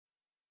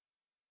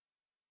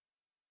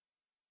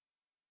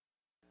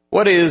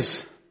What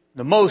is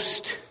the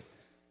most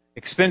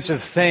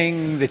expensive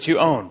thing that you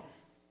own?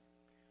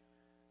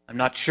 I'm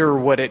not sure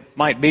what it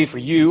might be for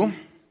you.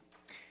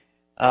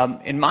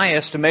 In my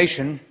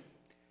estimation,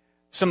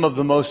 some of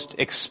the most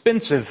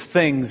expensive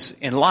things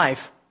in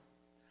life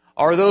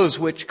are those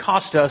which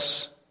cost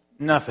us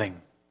nothing.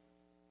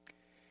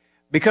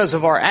 Because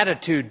of our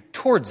attitude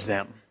towards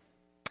them,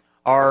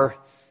 our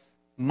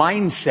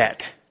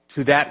mindset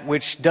to that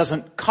which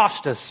doesn't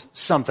cost us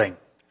something.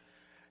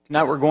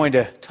 Tonight we're going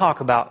to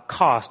talk about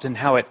cost and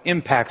how it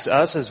impacts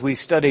us as we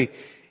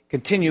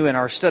continue in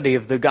our study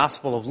of the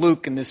Gospel of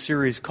Luke in this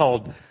series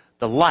called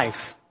The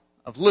Life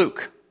of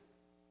Luke.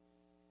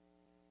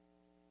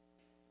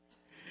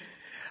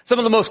 Some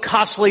of the most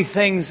costly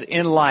things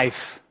in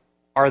life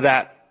are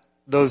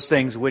those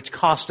things which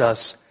cost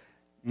us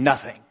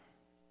nothing.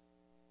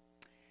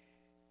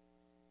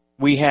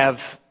 We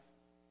have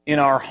in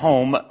our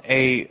home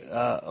a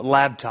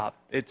laptop.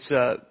 It's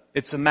a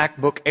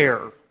MacBook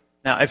Air.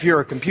 Now, if you're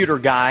a computer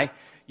guy,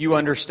 you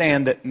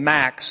understand that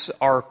Macs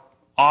are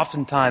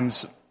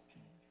oftentimes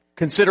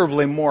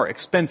considerably more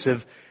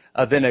expensive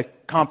than a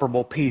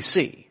comparable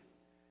PC.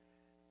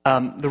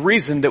 The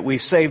reason that we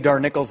saved our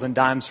nickels and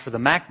dimes for the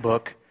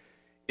MacBook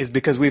is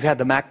because we've had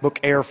the MacBook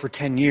Air for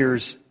 10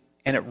 years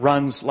and it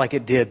runs like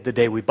it did the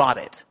day we bought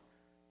it.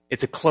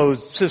 It's a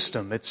closed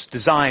system. It's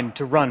designed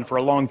to run for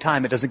a long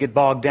time. It doesn't get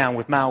bogged down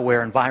with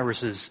malware and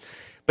viruses.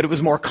 But it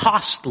was more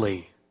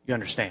costly, you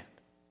understand.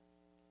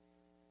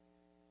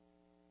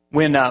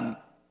 When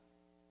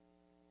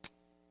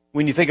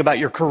you think about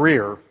your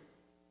career,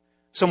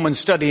 someone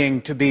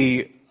studying to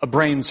be a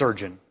brain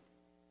surgeon,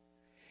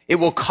 it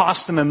will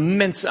cost them an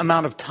immense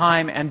amount of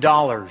time and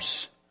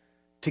dollars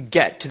to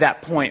get to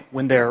that point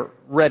when they're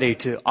ready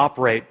to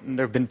operate and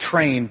they've been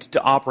trained to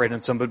operate on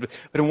somebody.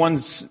 But in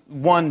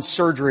one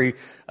surgery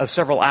of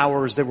several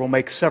hours, they will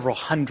make several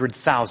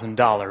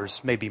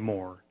 $100,000, maybe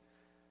more.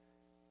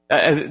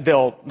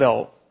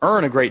 They'll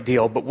earn a great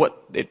deal, but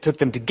what it took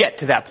them to get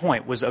to that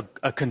point was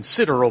a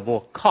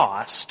considerable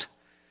cost.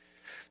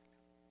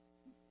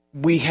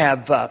 We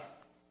have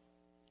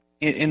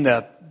in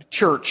the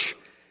church,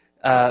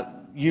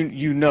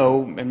 you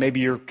know, and maybe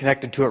you're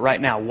connected to it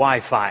right now,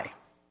 Wi-Fi.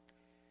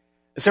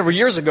 Several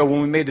years ago,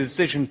 when we made the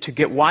decision to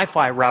get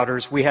Wi-Fi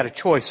routers, we had a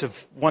choice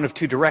of one of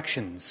two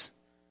directions.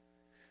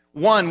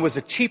 One was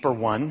a cheaper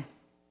one,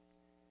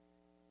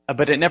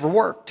 but it never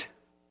worked.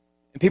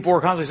 And people were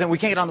constantly saying, we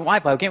can't get on the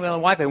Wi-Fi, we can't get on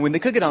the Wi-Fi. And when they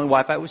could get on the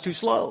Wi-Fi, it was too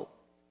slow.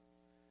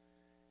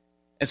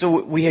 And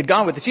so we had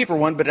gone with the cheaper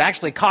one, but it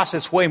actually cost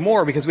us way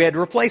more because we had to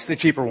replace the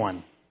cheaper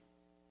one.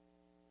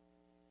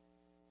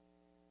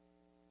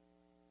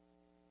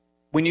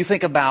 When you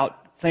think about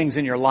things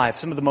in your life,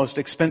 some of the most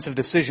expensive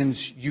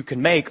decisions you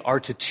can make are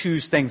to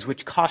choose things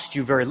which cost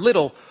you very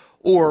little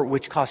or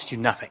which cost you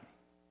nothing.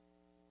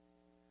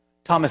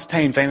 Thomas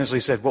Paine famously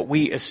said, what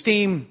we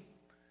obtain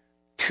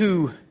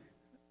too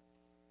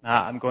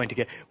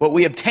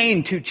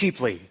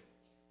cheaply,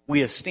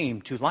 we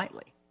esteem too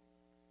lightly.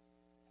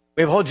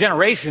 We have a whole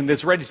generation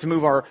that's ready to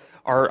move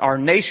our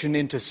nation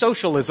into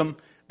socialism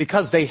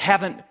because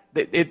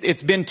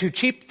it's been too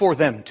cheap for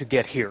them to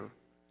get here.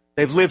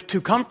 They've lived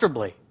too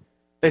comfortably.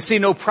 They see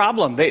no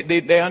problem.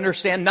 They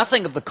understand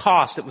nothing of the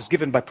cost that was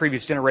given by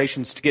previous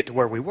generations to get to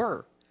where we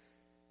were.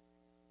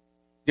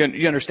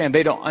 You understand?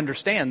 They don't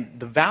understand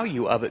the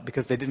value of it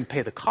because they didn't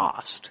pay the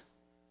cost.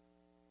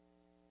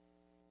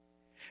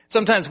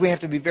 Sometimes we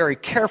have to be very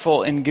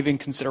careful in giving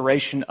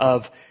consideration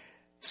of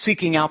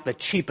seeking out the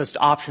cheapest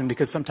option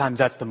because sometimes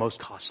that's the most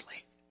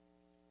costly.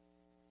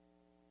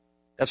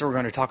 That's what we're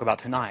going to talk about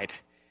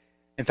tonight.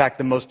 In fact,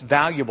 the most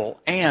valuable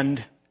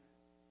and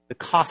the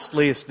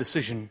costliest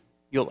decision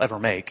you'll ever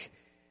make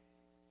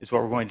is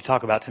what we're going to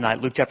talk about tonight.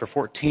 Luke chapter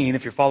 14,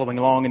 if you're following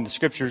along in the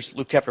scriptures,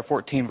 Luke chapter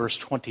 14, verse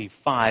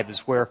 25 is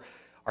where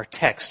our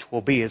text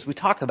will be as we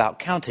talk about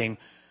counting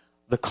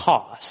the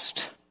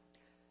cost.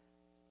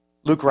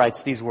 Luke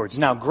writes these words,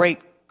 Now great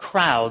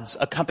crowds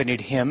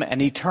accompanied him,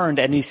 and he turned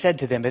and he said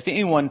to them, If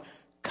anyone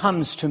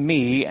comes to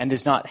me and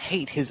does not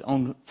hate his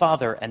own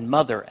father and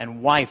mother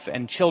and wife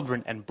and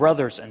children and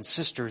brothers and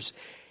sisters,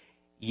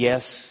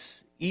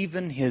 yes,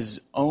 even his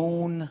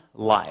own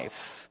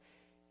life,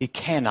 he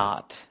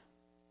cannot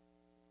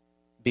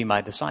be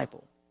my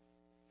disciple.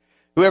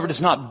 Whoever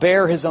does not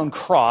bear his own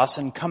cross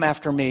and come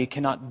after me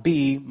cannot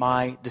be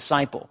my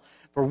disciple.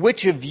 For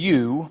which of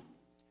you,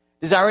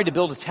 desiring to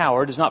build a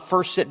tower, does not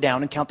first sit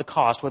down and count the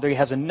cost, whether he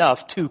has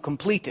enough to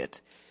complete it?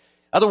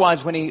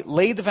 Otherwise, when he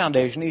laid the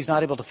foundation, he's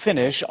not able to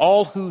finish.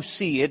 All who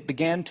see it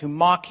began to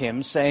mock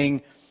him,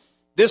 saying,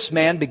 This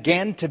man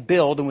began to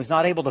build and was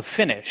not able to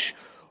finish.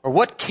 Or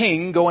what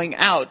king going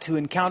out to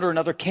encounter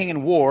another king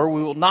in war,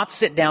 we will not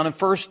sit down and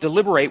first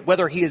deliberate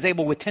whether he is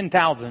able with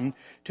 10,000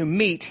 to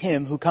meet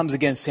him who comes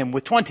against him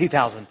with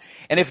 20,000.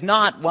 And if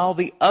not, while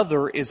the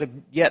other is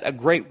yet a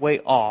great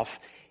way off,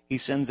 he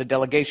sends a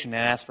delegation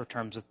and asks for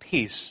terms of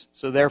peace.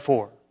 So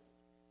therefore,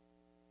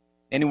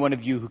 any one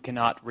of you who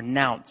cannot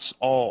renounce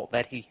all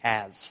that he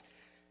has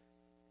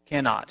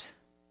cannot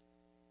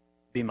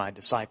be my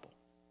disciple.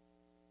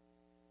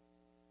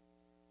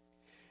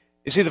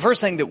 You see, the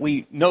first thing that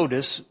we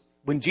notice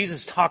when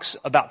Jesus talks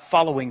about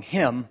following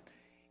him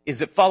is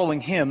that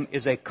following him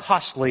is a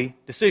costly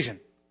decision.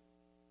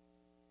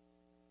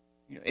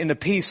 In the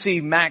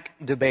PC Mac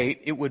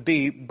debate, it would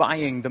be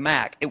buying the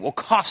Mac. It will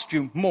cost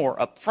you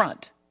more up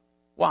front.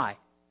 Why?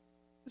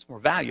 It's more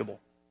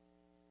valuable.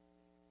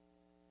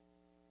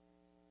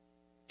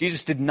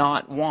 Jesus did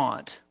not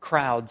want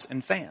crowds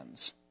and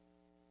fans.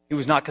 He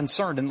was not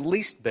concerned in the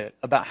least bit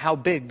about how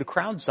big the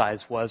crowd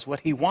size was. What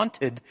he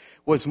wanted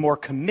was more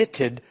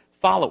committed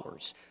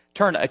followers.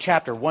 Turn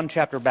one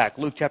chapter back,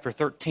 Luke chapter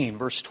 13,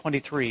 verse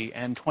 23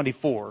 and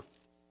 24.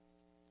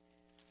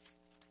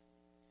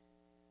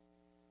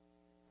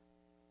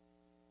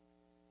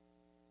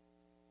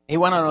 He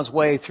went on his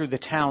way through the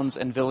towns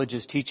and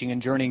villages, teaching and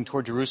journeying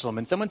toward Jerusalem.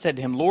 And someone said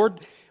to him,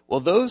 "Lord,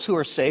 will those who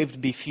are saved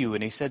be few?"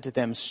 And he said to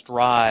them,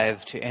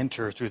 "Strive to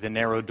enter through the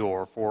narrow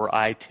door, for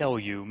I tell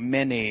you,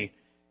 many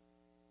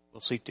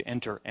will seek to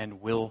enter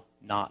and will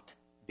not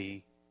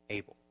be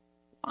able."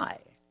 Why?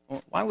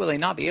 Why will they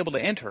not be able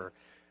to enter?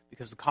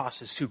 Because the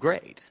cost is too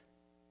great.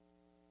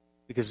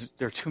 Because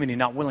there are too many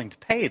not willing to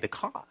pay the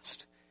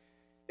cost.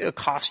 It'll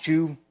cost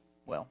you,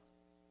 well,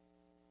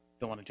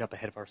 don't want to jump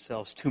ahead of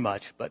ourselves too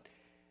much, but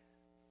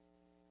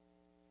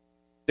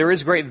there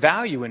is great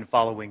value in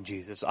following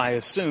Jesus. I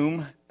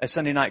assume a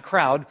Sunday night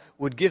crowd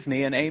would give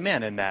me an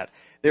amen in that.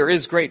 There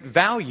is great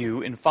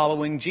value in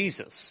following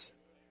Jesus.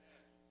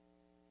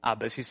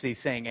 But you see,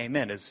 saying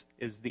amen is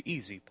the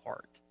easy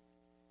part.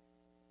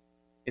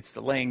 It's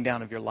the laying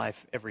down of your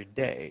life every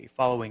day.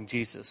 Following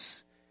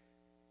Jesus,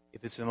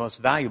 if it's the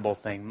most valuable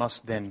thing,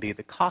 must then be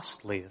the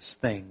costliest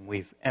thing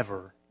we've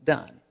ever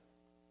done.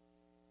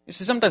 You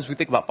see, sometimes we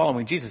think about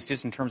following Jesus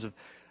just in terms of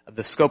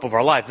the scope of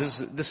our lives.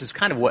 This is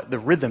kind of what the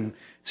Rhythm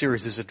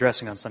series is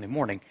addressing on Sunday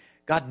morning.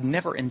 God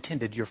never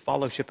intended your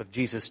fellowship of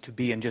Jesus to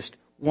be in just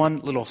one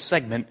little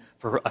segment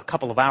for a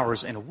couple of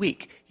hours in a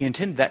week. He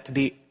intended that to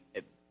be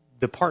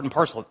the part and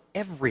parcel of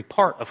every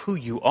part of who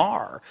you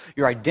are,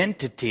 your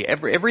identity,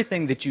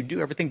 everything that you do,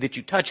 everything that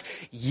you touch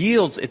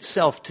yields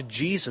itself to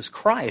Jesus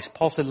Christ.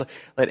 Paul said,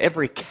 let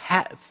every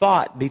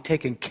thought be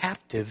taken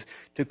captive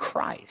to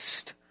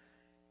Christ.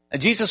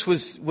 Jesus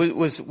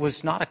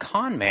was not a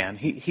con man.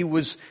 He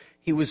was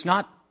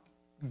not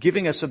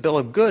giving us a bill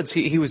of goods.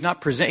 He was not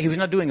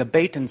doing a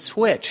bait and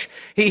switch.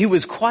 He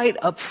was quite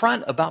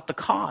upfront about the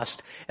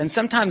cost. And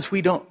sometimes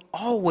we don't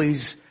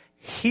always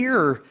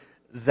hear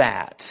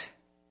that.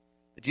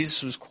 But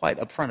Jesus was quite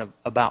upfront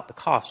about the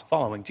cost of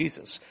following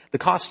Jesus. The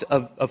cost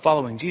of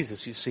following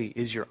Jesus, you see,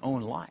 is your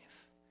own life.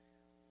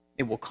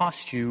 It will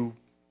cost you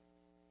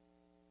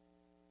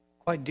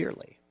quite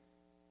dearly.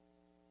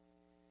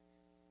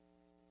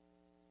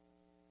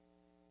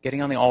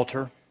 Getting on the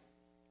altar,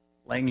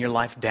 laying your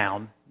life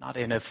down, not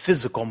in a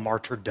physical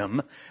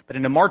martyrdom, but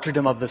in a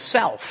martyrdom of the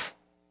self.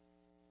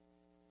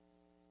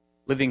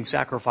 Living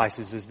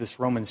sacrifices is this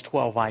Romans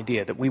 12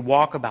 idea that we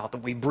walk about,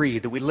 that we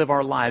breathe, that we live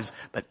our lives,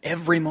 but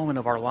every moment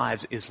of our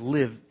lives is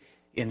lived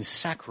in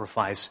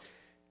sacrifice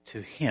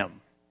to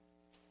Him.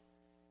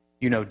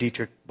 You know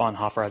Dietrich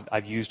Bonhoeffer,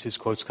 I've used his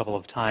quotes a couple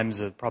of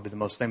times. Probably the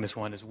most famous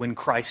one is, "When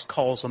Christ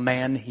calls a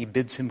man, He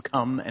bids him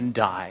come and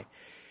die."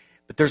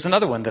 But there's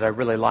another one that I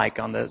really like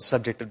on the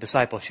subject of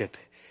discipleship.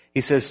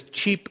 He says,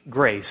 "Cheap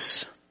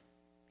grace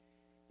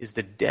is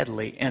the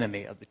deadly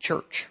enemy of the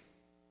church.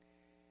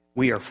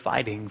 We are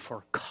fighting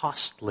for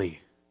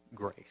costly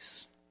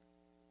grace."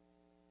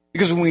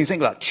 Because when we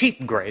think about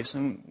cheap grace,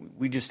 and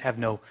we just have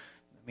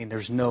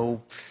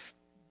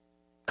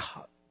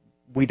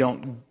we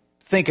don't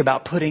think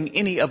about putting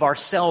any of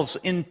ourselves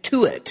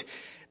into it.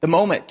 The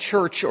moment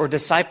church or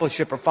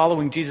discipleship or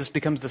following Jesus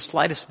becomes the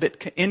slightest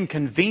bit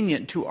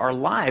inconvenient to our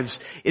lives,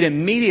 it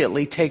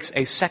immediately takes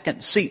a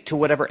second seat to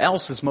whatever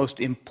else is most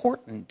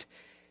important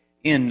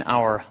in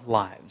our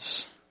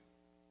lives.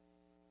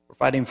 We're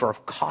fighting for a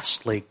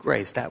costly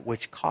grace, that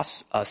which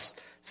costs us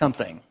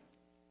something.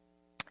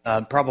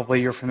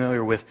 Probably you're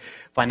familiar with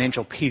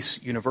Financial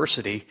Peace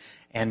University,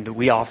 and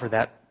we offer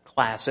that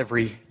class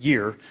every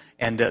year,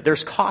 and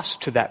there's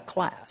cost to that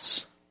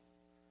class.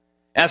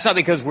 And that's not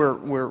because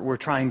we're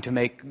trying to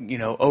make,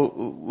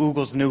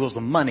 oogles and oogles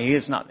of money.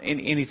 It's not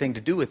anything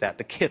to do with that.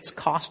 The kits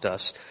cost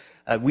us.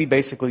 We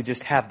basically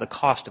just have the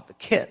cost of the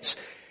kits.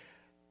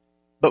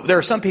 But there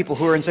are some people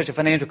who are in such a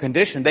financial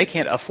condition, they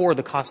can't afford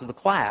the cost of the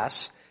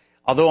class.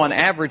 Although on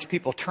average,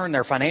 people turn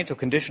their financial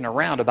condition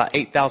around about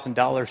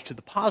 $8,000 to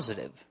the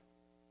positive.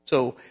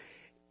 So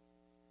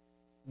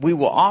we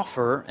will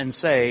offer and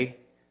say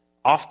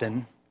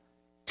often,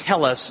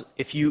 tell us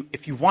if you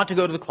want to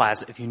go to the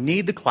class, if you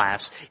need the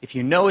class, if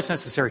you know it's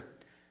necessary,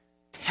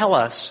 tell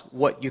us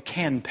what you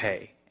can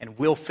pay, and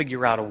we'll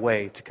figure out a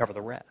way to cover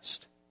the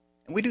rest.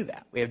 And we do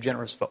that. We have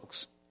generous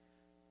folks.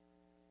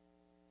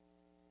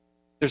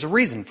 There's a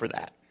reason for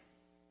that.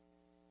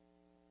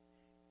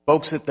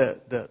 Folks at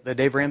the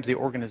Dave Ramsey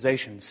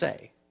organization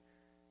say,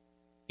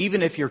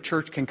 even if your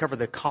church can cover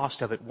the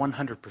cost of it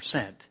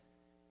 100%,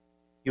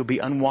 you'll be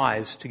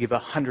unwise to give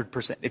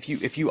 100%.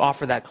 If you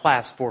offer that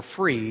class for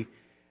free,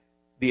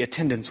 the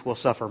attendance will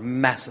suffer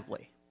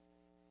massively.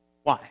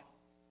 Why?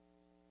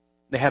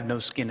 They have no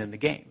skin in the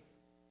game.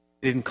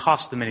 It didn't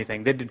cost them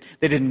anything. They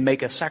didn't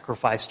make a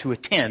sacrifice to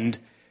attend.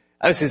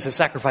 Obviously, it's a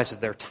sacrifice of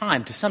their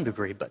time to some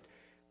degree, but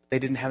they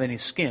didn't have any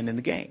skin in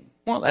the game.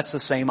 Well, that's the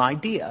same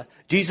idea.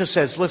 Jesus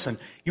says, listen,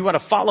 you want to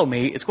follow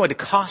me, it's going to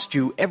cost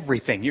you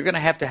everything. You're going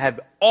to have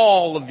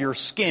all of your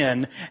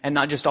skin, and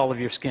not just all of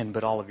your skin,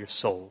 but all of your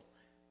soul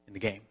in the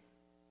game.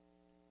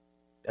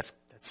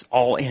 That's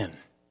all in.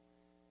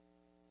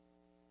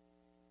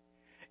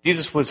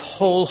 Jesus was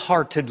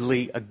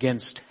wholeheartedly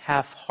against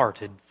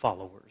half-hearted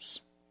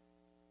followers.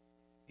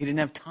 He didn't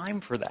have time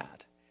for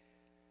that.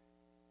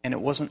 And it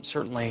wasn't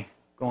certainly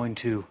going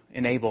to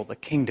enable the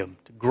kingdom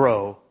to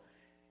grow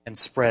and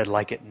spread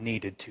like it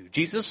needed to.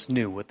 Jesus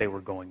knew what they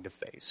were going to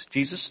face.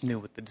 Jesus knew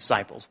what the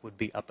disciples would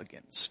be up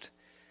against.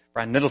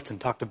 Brian Middleton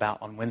talked about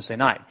on Wednesday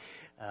night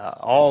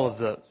all of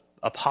the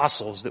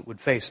apostles that would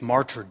face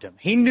martyrdom.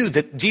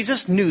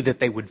 Jesus knew that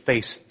they would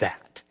face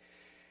that.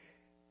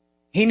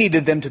 He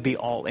needed them to be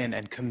all in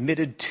and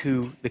committed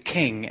to the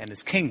king and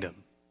his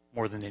kingdom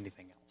more than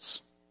anything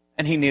else.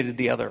 And he needed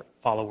the other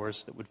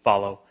followers that would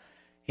follow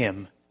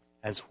him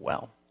as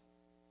well.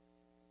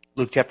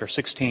 Luke chapter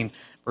 16,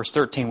 verse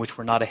 13, which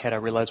we're not ahead. I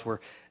realize we're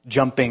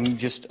jumping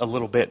just a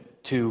little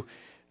bit to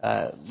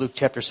Luke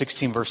chapter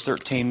 16, verse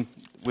 13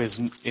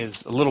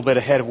 is a little bit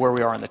ahead of where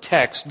we are in the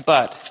text.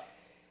 But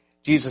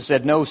Jesus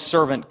said, no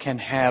servant can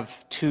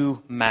have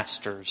two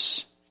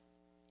masters.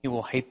 He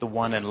will hate the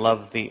one and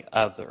love the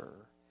other,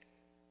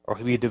 or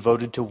he'll be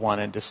devoted to one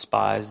and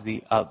despise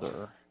the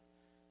other.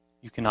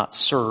 You cannot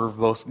serve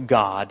both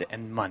God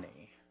and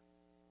money.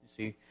 You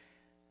see,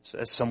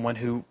 as someone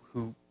who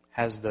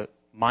has the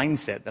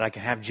mindset that I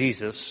can have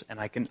Jesus and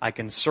I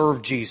can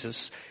serve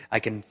Jesus, I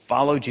can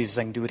follow Jesus,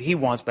 I can do what he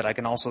wants, but I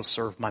can also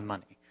serve my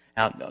money.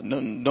 Now,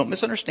 don't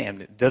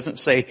misunderstand. It doesn't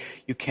say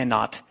you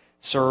cannot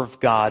serve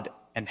God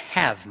and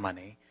have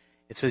money.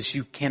 It says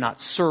you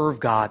cannot serve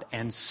God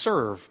and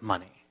serve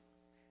money.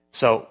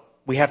 So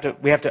we have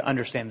to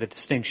understand the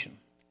distinction.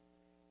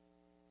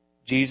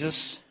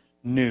 Jesus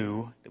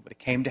knew that when it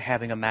came to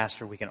having a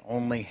master, we can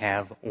only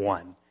have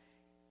one.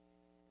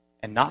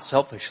 And not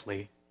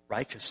selfishly,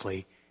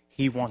 righteously,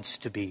 he wants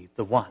to be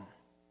the one.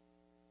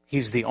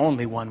 He's the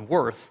only one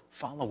worth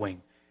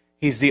following.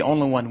 He's the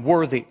only one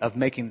worthy of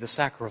making the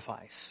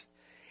sacrifice.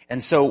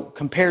 And so,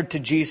 compared to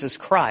Jesus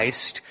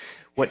Christ,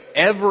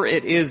 whatever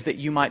it is that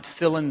you might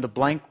fill in the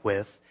blank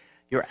with,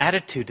 your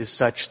attitude is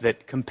such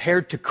that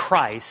compared to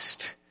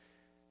Christ,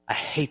 I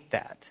hate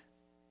that.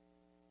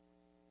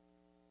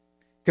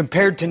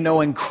 Compared to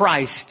knowing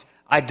Christ,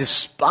 I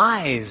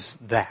despise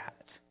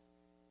that.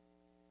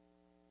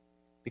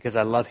 Because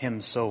I love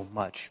him so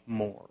much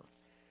more.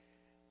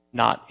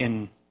 Not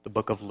in the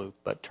book of Luke,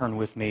 but turn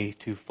with me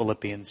to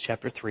Philippians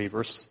chapter 3,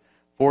 verse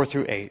 4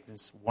 through 8.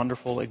 This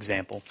wonderful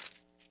example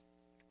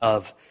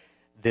of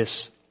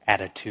this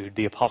attitude.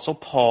 The Apostle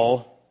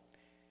Paul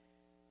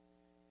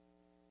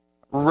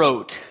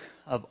wrote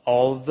of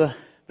all the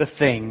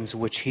things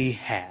which he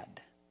had.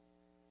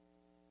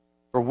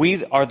 For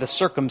we are the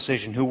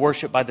circumcision who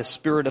worship by the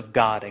Spirit of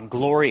God and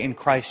glory in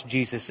Christ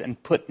Jesus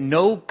and put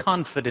no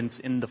confidence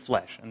in the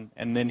flesh.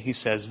 And then he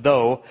says,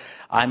 though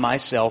I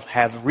myself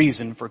have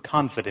reason for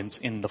confidence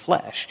in the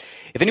flesh.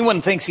 If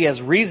anyone thinks he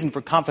has reason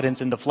for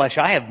confidence in the flesh,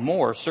 I have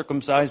more.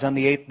 Circumcised on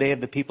the 8th day of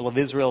the people of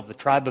Israel, of the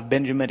tribe of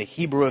Benjamin, a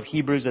Hebrew of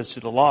Hebrews, as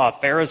to the law, a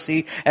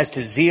Pharisee, as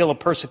to zeal, a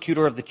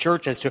persecutor of the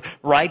church, as to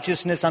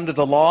righteousness under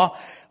the law,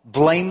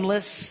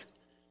 blameless.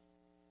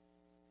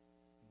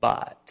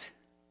 But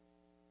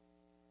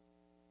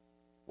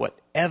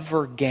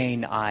whatever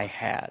gain I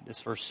had,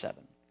 this verse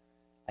 7,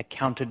 I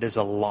counted as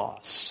a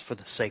loss for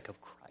the sake of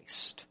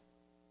Christ.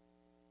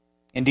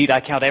 Indeed,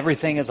 I count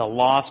everything as a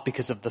loss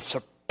because of the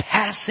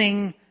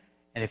surpassing,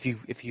 and if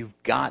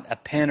you've got a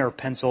pen or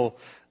pencil,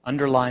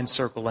 underline,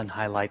 circle, and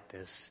highlight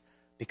this,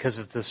 because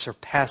of the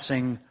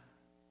surpassing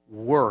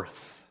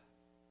worth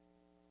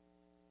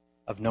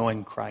of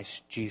knowing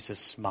Christ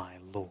Jesus my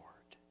Lord.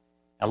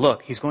 Now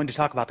look, he's going to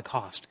talk about the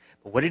cost,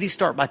 but what did he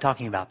start by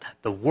talking about?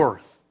 The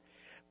worth.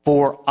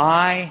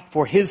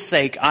 For his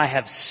sake, I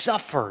have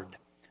suffered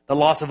the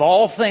loss of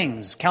all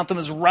things, count them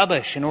as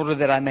rubbish, in order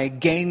that I may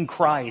gain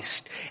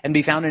Christ and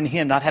be found in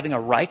him, not having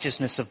a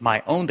righteousness of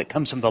my own that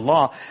comes from the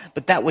law,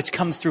 but that which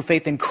comes through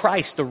faith in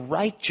Christ, the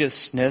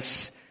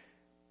righteousness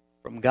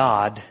from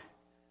God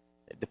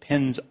that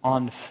depends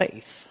on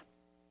faith.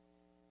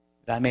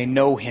 That I may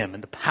know him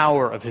and the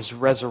power of his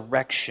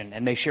resurrection,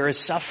 and may share his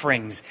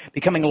sufferings,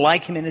 becoming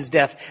like him in his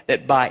death,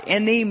 that by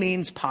any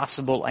means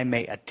possible I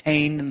may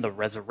attain the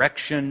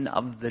resurrection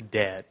of the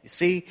dead. You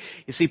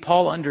see,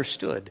 Paul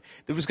understood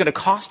that it was going to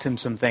cost him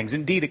some things.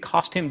 Indeed, it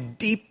cost him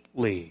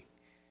deeply.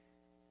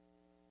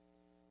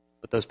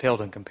 But those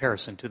paled in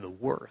comparison to the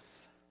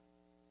worth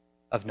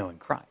of knowing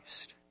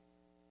Christ.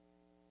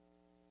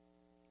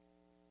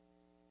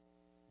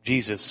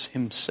 Jesus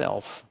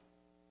himself,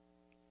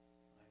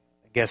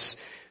 guess,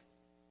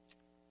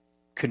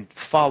 couldn't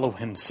follow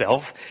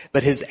himself,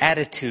 but his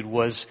attitude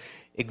was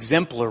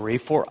exemplary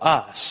for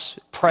us,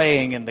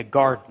 praying in the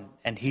garden.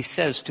 And he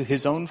says to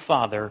his own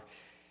Father,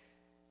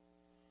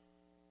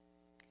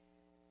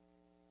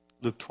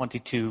 Luke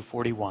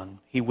 22:41.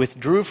 He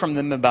withdrew from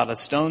them about a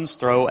stone's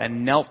throw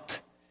and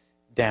knelt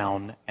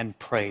down and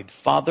prayed,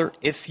 "Father,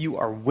 if you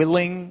are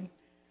willing,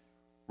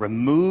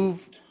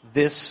 remove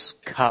this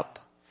cup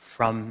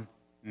from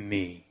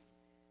me."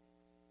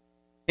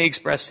 He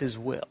expressed his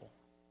will.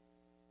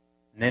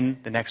 And then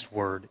the next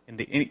word in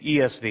the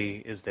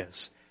ESV is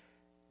this: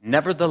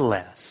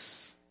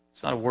 nevertheless.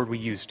 It's not a word we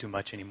use too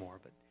much anymore,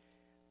 but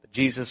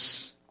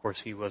Jesus, of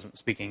course, he wasn't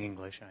speaking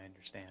English, I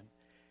understand.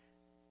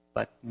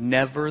 But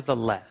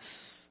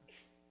nevertheless,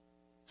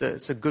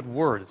 it's a good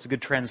word, it's a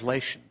good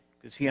translation,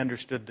 because he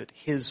understood that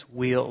his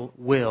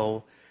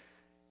will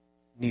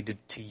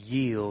needed to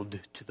yield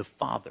to the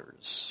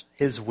Father's.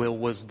 His will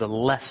was the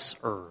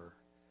lesser.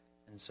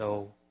 And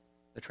so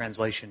the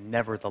translation,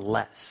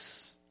 nevertheless.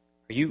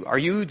 Are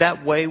you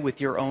that way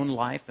with your own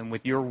life and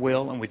with your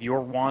will and with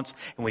your wants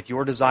and with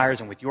your desires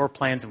and with your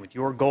plans and with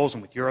your goals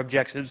and with your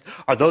objectives?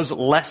 Are those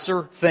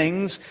lesser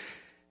things?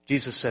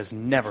 Jesus says,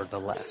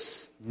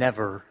 nevertheless,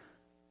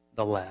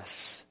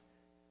 nevertheless,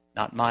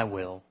 not my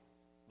will,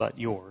 but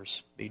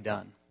yours be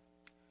done.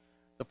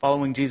 So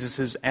following Jesus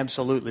is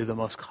absolutely the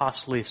most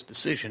costliest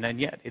decision, and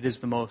yet it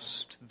is the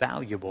most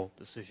valuable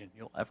decision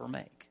you'll ever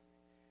make.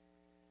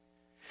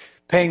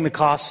 Paying the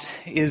cost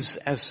is,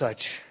 as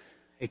such,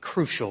 a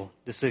crucial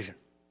decision.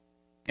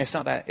 It's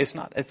not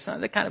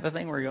the kind of a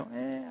thing where you go,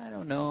 I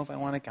don't know if I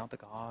want to count the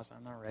cost.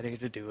 I'm not ready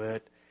to do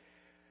it.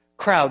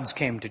 Crowds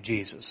came to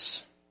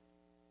Jesus.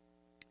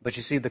 But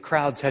you see, the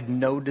crowds had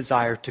no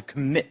desire to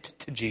commit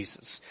to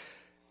Jesus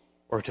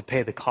or to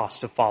pay the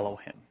cost to follow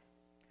him.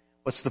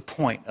 What's the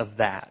point of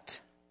that?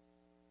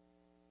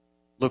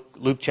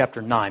 Luke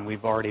chapter 9.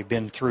 We've already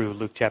been through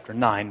Luke chapter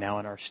 9 now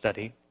in our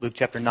study. Luke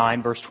chapter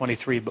 9, verse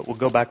 23, but we'll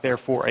go back there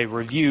for a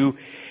review.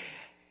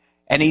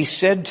 And he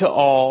said to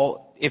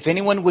all, "If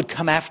anyone would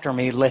come after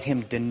me, let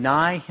him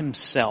deny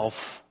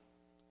himself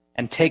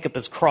and take up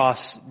his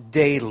cross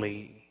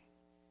daily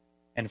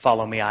and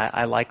follow me."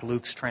 I like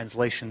Luke's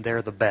translation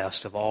there the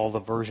best of all the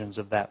versions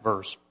of that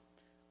verse.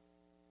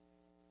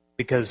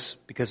 Because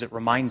it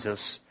reminds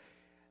us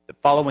that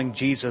following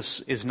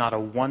Jesus is not a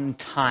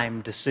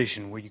one-time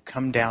decision where you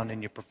come down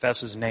and you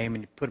profess his name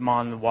and you put him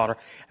on the water.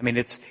 I mean,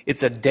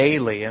 it's a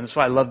daily, and that's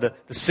why I love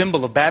the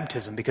symbol of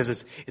baptism, because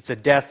it's a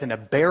death and a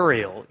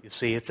burial. You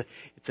see, it's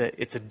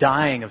a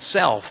dying of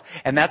self,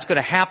 and that's going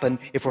to happen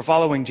if we're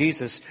following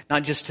Jesus,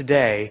 not just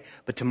today,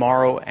 but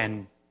tomorrow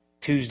and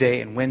Tuesday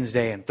and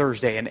Wednesday and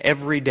Thursday and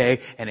every day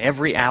and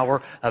every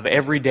hour of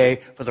every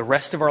day for the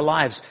rest of our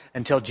lives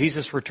until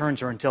Jesus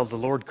returns or until the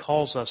Lord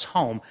calls us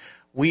home.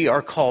 We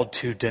are called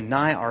to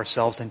deny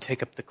ourselves and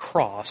take up the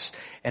cross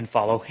and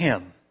follow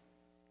him.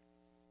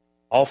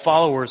 All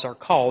followers are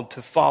called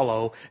to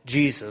follow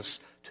Jesus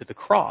to the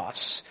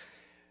cross,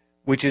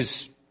 which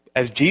is,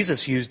 as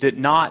Jesus used it,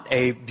 not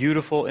a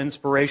beautiful,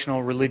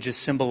 inspirational, religious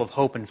symbol of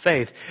hope and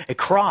faith. A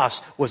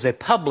cross was a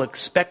public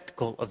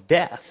spectacle of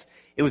death.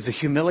 It was a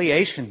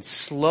humiliation,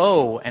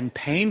 slow and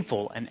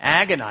painful and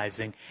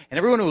agonizing. And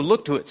everyone who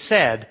looked to it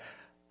said,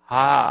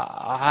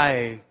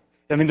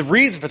 the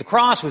reason for the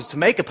cross was to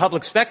make a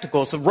public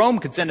spectacle so Rome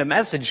could send a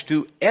message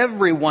to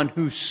everyone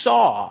who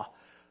saw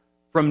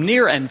from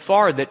near and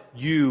far that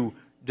you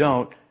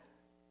don't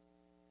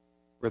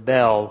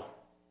rebel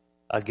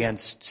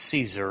against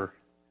Caesar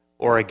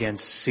or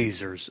against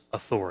Caesar's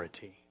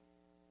authority.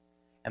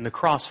 And the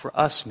cross for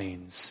us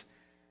means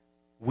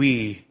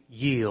we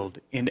yield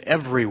in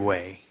every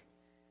way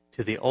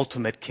to the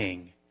ultimate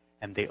King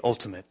and the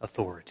ultimate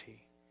authority.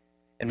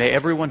 And may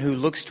everyone who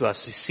looks to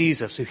us, who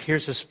sees us, who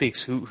hears us speak,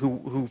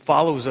 who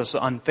follows us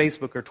on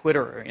Facebook or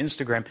Twitter or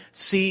Instagram,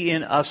 see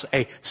in us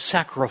a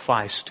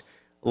sacrificed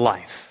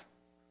life.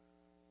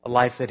 A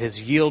life that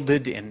has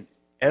yielded in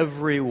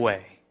every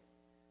way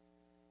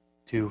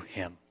to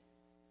him.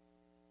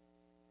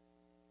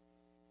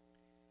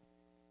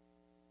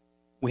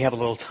 We have a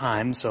little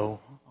time, so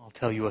I'll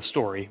tell you a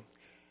story.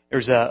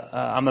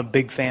 I'm a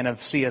big fan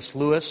of C.S.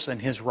 Lewis and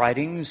his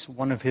writings.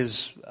 One of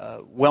his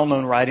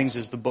well-known writings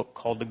is the book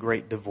called The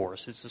Great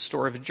Divorce. It's the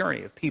story of a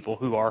journey of people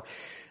who are,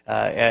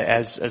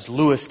 as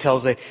Lewis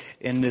tells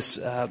in this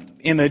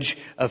image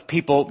of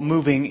people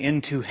moving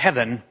into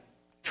heaven,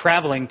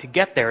 traveling to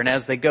get there. And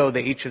as they go,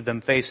 each of them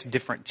face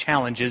different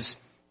challenges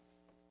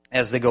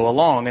as they go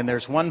along. And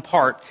there's one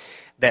part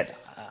that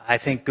I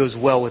think goes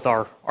well with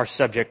our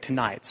subject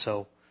tonight.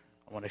 So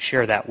I want to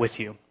share that with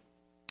you.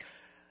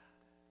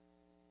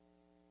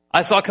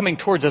 I saw coming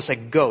towards us a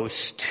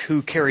ghost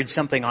who carried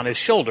something on his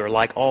shoulder.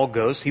 Like all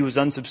ghosts, he was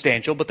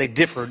unsubstantial, but they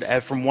differed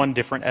from one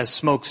different as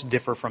smokes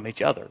differ from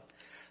each other.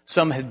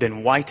 Some had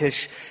been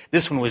whitish.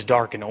 This one was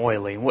dark and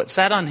oily. And what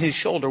sat on his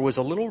shoulder was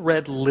a little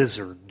red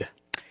lizard.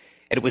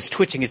 And it was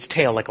twitching its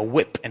tail like a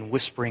whip and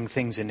whispering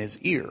things in his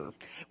ear.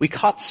 We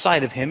caught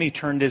sight of him. He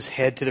turned his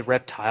head to the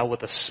reptile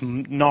with a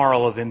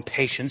snarl of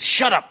impatience.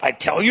 "Shut up, I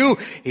tell you,"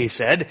 he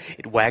said.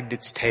 It wagged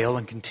its tail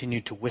and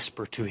continued to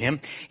whisper to him.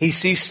 He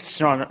ceased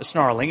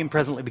snarling and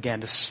presently began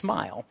to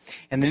smile.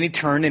 And then he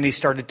turned and he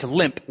started to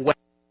limp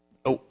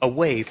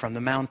away from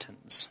the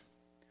mountains.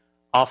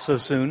 "Off so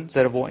soon?"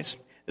 said a voice.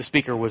 The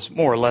speaker was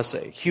more or less a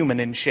human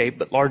in shape,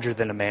 but larger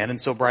than a man,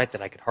 and so bright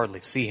that I could hardly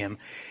see him.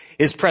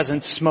 His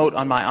presence smote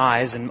on my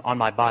eyes and on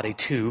my body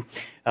too,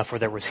 for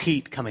there was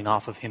heat coming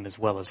off of him as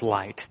well as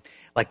light,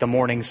 like the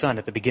morning sun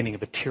at the beginning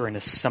of a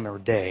tyrannous summer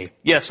day.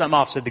 "Yes, I'm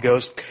off," said the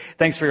ghost.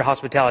 "Thanks for your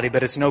hospitality,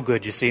 but it's no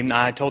good, you see.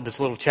 I told this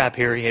little chap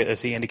here,"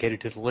 as he indicated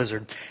to the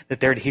lizard,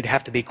 "that he'd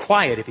have to be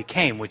quiet if he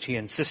came, which he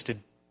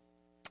insisted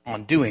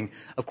on doing.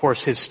 Of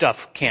course, his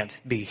stuff can't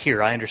be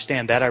here. I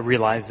understand that. I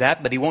realize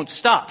that, but he won't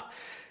stop.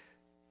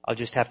 I'll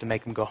just have to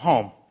make him go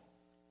home."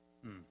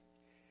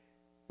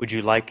 "Would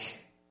you like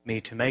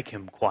me to make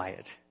him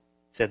quiet?"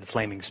 said the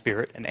flaming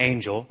spirit, an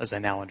angel, as I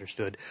now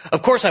understood.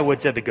 "Of course I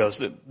would," said the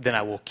ghost. "Then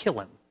I will kill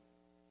him,"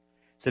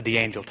 said the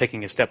angel,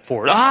 taking a step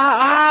forward.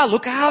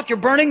 Look out, you're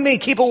burning me.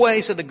 Keep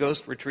away," said the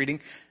ghost,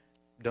 retreating.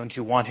 "Don't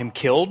you want him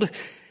killed?"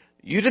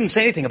 "You didn't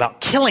say anything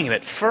about killing him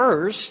at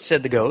first,"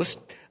 said the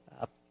ghost.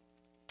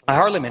 "I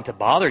hardly meant to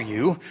bother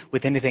you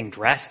with anything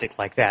drastic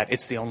like that.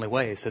 It's the only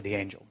way," said the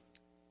angel,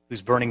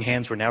 whose burning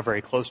hands were now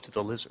very close to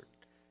the lizard.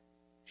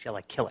 "Shall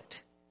I kill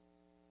it?"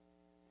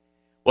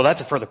 Well,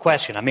 that's a further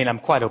question. I'm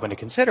quite open to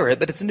consider it,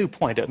 but it's a new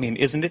point.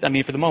 Isn't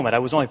it? For the moment, I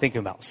was only thinking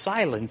about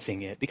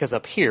silencing it, because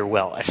up here,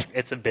 well,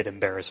 it's a bit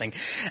embarrassing.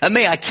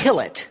 May I kill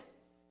it?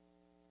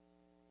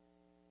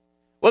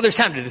 Well, there's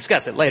time to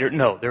discuss it later.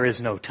 No, there is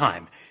no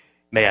time.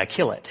 May I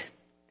kill it?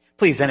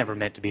 Please, I never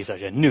meant to be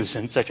such a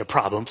nuisance, such a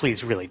problem.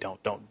 Please, really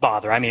don't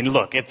bother.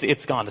 Look,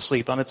 it's gone to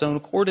sleep on its own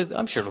accord.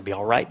 I'm sure it'll be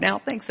all right now.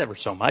 Thanks ever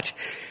so much.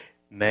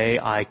 May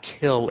I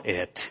kill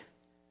it?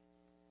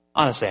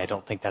 Honestly, I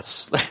don't think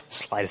that's the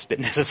slightest bit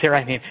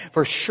necessary.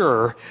 For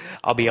sure,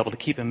 I'll be able to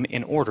keep him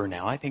in order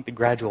now. I think the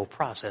gradual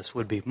process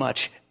would be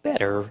much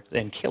better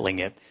than killing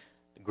it.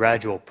 The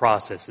gradual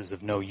process is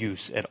of no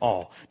use at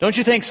all. Don't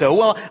you think so?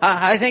 Well,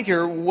 I think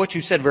what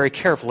you said very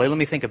carefully. Let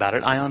me think about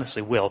it. I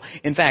honestly will.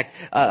 In fact,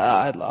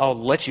 I'll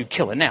let you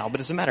kill it now. But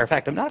as a matter of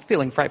fact, I'm not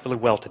feeling frightfully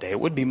well today. It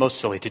would be most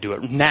silly to do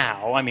it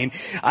now.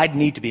 I'd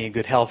need to be in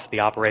good health for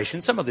the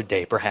operation. Some other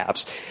day,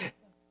 perhaps.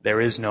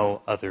 There is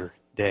no other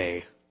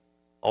day.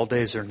 All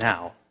days are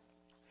now.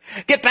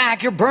 "Get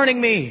back! You're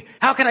burning me!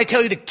 How can I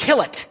tell you to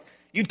kill it?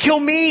 You'd kill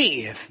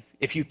me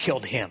if you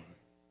killed him."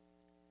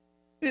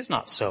 "It is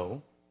not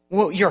so."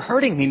 "Well, you're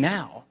hurting me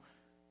now."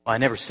 "Well, I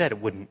never said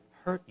it wouldn't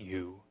hurt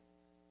you.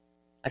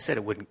 I said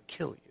it wouldn't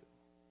kill you."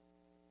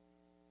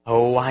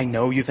 "Oh, I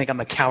know you think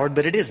I'm a coward,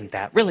 but it isn't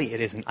that. Really,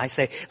 it isn't. I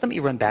say, let me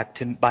run back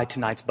by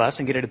tonight's bus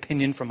and get an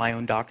opinion from my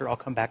own doctor. I'll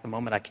come back the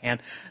moment I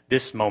can.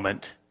 This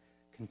moment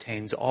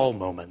contains all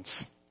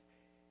moments."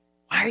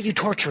 "Why are you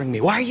torturing me?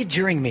 Why are you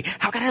jeering me?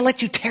 How can I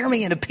let you tear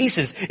me into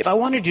pieces? If I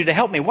wanted you to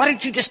help me, why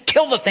didn't you just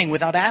kill the thing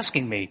without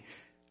asking me?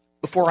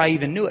 Before I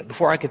even knew it,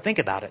 before I could think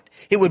about it.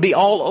 It would be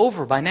all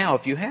over by now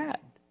if you had."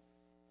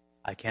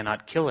 "I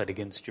cannot kill it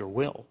against your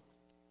will.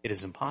 It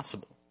is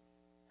impossible.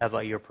 Have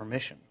I your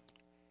permission?"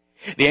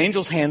 The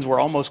angel's hands were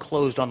almost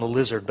closed on the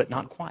lizard, but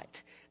not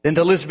quite. Then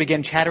the lizard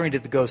began chattering to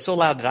the ghost so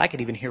loud that I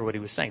could even hear what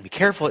he was saying. "Be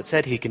careful," it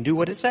said. "He can do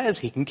what it says.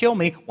 He can kill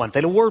me. One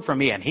fatal word from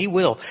me, and he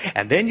will.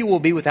 And then you will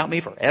be without me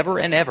forever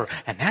and ever.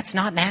 And that's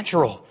not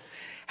natural.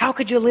 How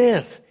could you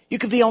live? You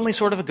could be only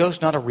sort of a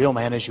ghost, not a real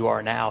man as you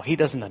are now. He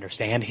doesn't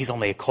understand. He's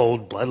only a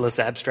cold, bloodless,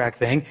 abstract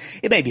thing.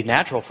 It may be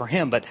natural for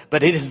him, but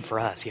it isn't for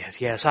us.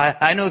 Yes.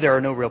 I know there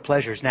are no real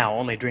pleasures now,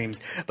 only dreams.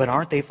 But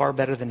aren't they far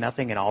better than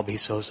nothing? And I'll be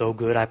so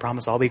good. I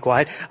promise I'll be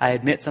quiet. I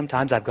admit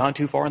sometimes I've gone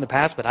too far in the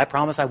past, but I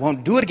promise I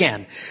won't do it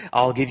again.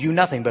 I'll give you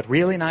nothing but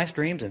really nice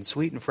dreams and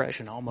sweet and fresh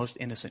and almost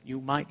innocent.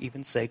 You might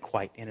even say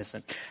quite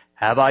innocent."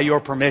 "Have I your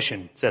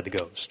permission?" said the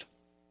ghost.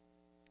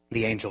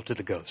 The angel to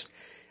the ghost.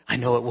 "I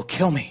know it will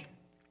kill me."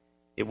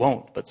 "It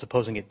won't, but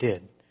supposing it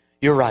did."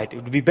 "You're right.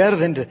 It would be better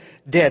than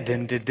dead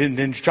than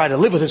to try to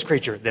live with this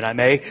creature. Then I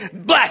may."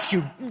 "Blast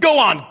you! Go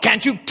on!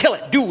 Can't you kill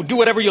it? Do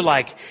whatever you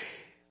like."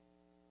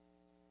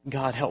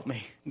 God help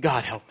me.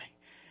 God help me.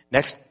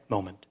 Next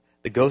moment,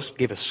 the ghost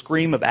gave a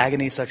scream of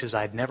agony such as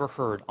I had never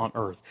heard on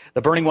earth.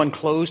 The burning one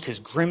closed his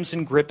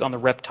crimson grip on the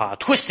reptile,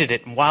 twisted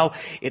it, and while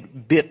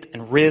it bit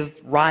and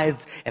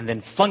writhed, and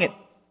then flung it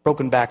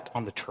broken back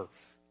on the turf.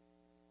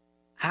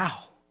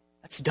 "How?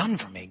 That's done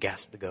for me,"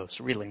 gasped the ghost,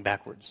 reeling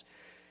backwards.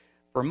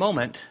 For a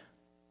moment,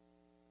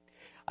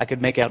 I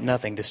could make out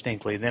nothing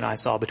distinctly. Then I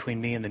saw between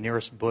me and the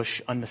nearest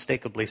bush,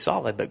 unmistakably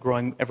solid, but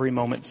growing every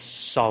moment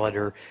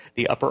solider,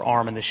 the upper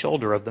arm and the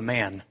shoulder of the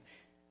man.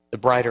 The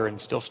brighter and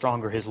still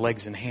stronger his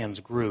legs and hands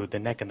grew, the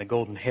neck and the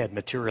golden head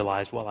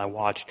materialized while I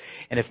watched,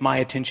 and if my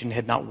attention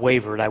had not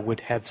wavered, I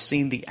would have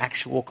seen the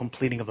actual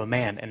completing of a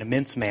man, an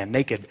immense man,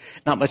 naked,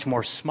 not much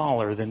more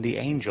smaller than the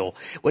angel.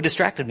 What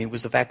distracted me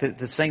was the fact that at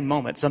the same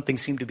moment something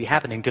seemed to be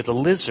happening to the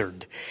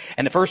lizard,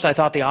 and at first I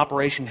thought the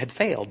operation had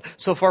failed.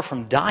 So far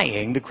from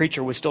dying, the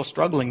creature was still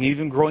struggling,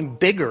 even growing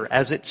bigger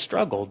as it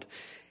struggled,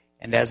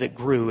 and as it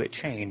grew, it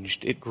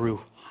changed. It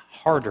grew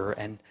harder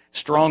and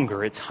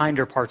stronger. Its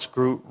hinder parts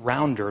grew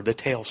rounder. The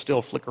tail,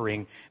 still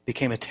flickering,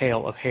 became a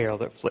tail of hair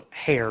that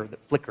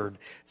flickered.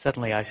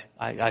 Suddenly,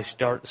 I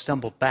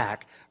stumbled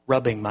back,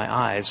 rubbing my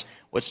eyes.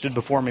 What stood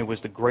before me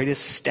was the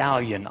greatest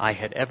stallion I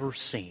had ever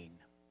seen.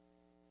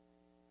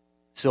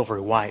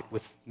 silvery white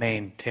with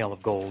mane, tail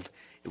of gold.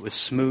 It was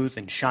smooth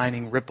and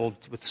shining,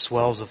 rippled with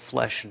swells of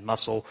flesh and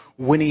muscle,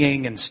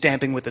 whinnying and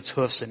stamping with its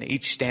hoofs, and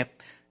each stamp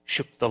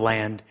shook the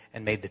land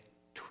and made the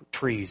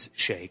trees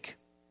shake.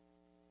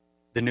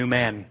 The new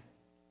man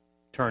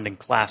turned and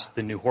clasped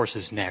the new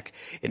horse's neck.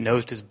 It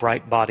nosed his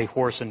bright body.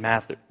 Horse and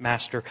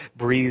master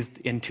breathed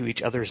into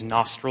each other's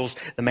nostrils.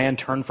 The man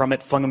turned from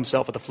it, flung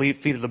himself at the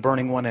feet of the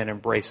burning one, and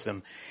embraced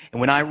them. And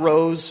when he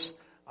rose,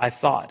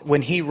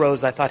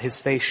 I thought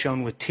his face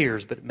shone with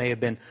tears, but it may have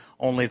been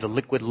only the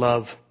liquid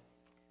love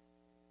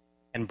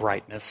and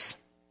brightness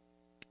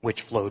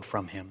which flowed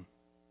from him.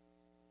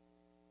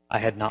 I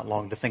had not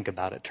long to think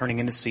about it. Turning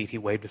in his seat, he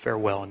waved a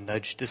farewell and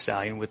nudged the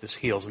stallion with his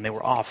heels, and they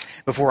were off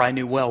before I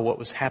knew well what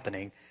was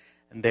happening.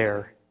 And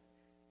there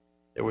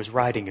was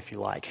riding, if you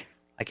like.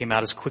 I came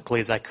out as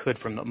quickly as I could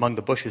from among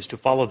the bushes to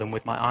follow them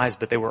with my eyes,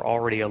 but they were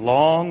already a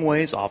long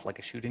ways off like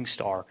a shooting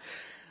star,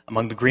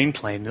 among the green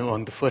plain,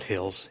 among the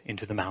foothills,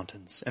 into the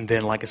mountains. And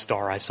then, like a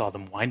star, I saw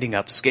them winding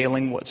up,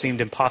 scaling what seemed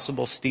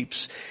impossible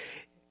steeps,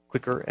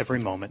 quicker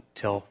every moment,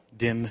 till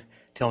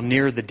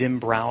near the dim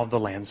brow of the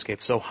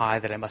landscape, so high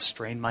that I must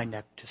strain my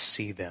neck to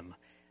see them.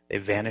 They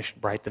vanished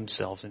bright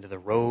themselves into the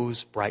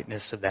rose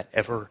brightness of that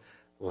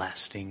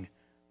everlasting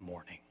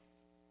morning.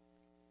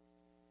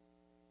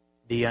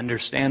 Do you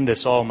understand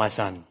this all, my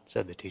son?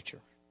 Said the teacher.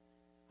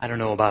 I don't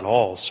know about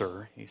all,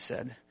 sir, he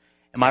said.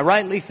 Am I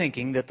rightly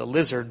thinking that the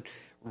lizard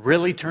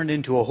really turned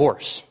into a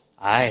horse?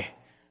 Aye,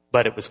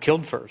 but it was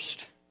killed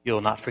first.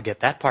 You'll not forget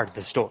that part of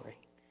the story.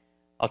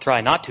 I'll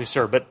try not to,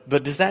 sir, but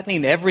does that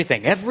mean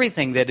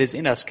everything that is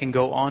in us can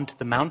go on to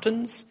the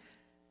mountains?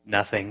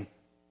 Nothing.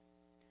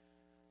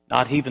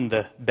 Not even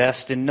the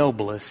best and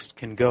noblest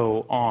can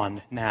go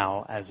on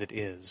now as it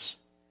is.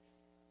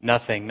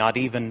 Nothing, not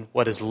even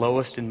what is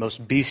lowest and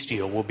most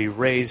bestial, will not be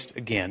raised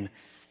again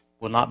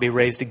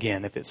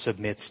if it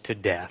submits to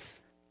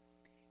death.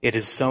 It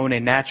is sown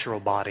a natural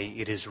body,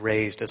 it is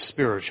raised a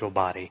spiritual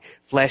body.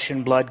 Flesh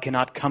and blood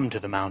cannot come to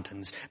the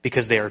mountains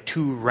because they are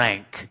too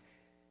rank.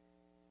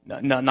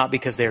 Not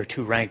because they are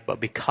too rank, but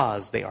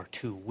because they are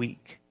too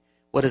weak.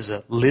 What is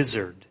a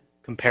lizard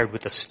compared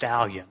with a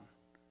stallion?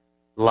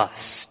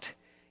 Lust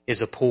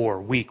is a poor,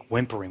 weak,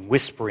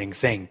 whispering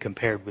thing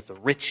compared with the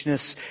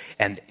richness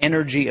and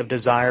energy of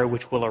desire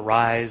which will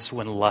arise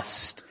when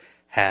lust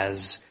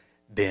has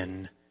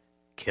been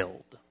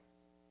killed.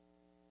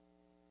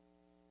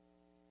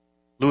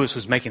 Lewis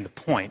was making the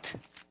point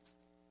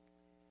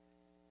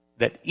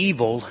that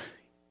evil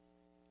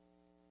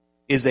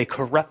is a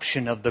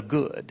corruption of the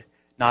good,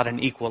 not an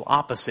equal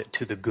opposite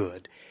to the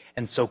good.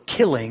 And so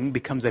killing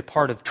becomes a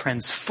part of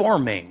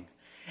transforming.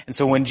 And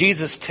so when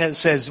Jesus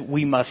says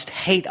we must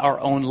hate our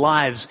own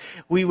lives,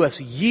 we must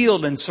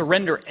yield and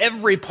surrender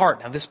every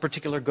part. Now, this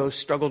particular ghost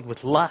struggled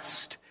with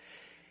lust.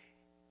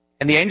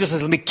 And the angel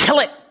says, let me kill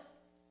it.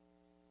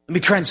 Let me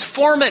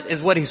transform it,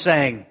 is what he's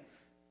saying.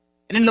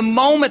 And in the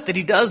moment that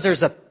he does,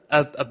 there's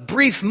a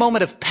brief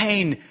moment of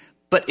pain.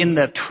 But in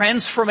the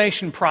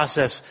transformation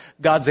process,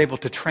 God's able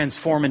to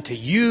transform and to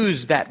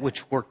use that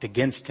which worked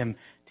against him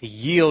to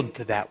yield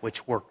to that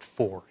which worked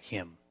for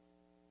him.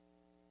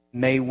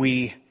 May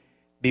we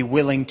be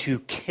willing to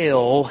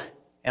kill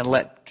and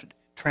let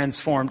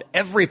transformed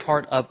every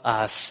part of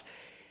us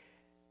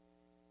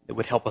that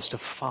would help us to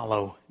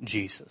follow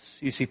Jesus.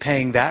 You see,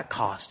 paying that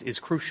cost is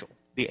crucial.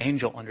 The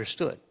angel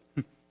understood.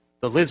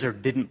 The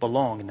lizard didn't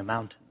belong in the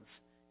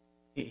mountains.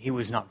 He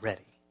was not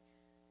ready.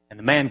 And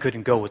the man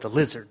couldn't go with the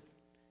lizard.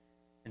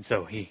 And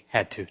so he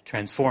had to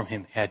transform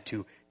him, had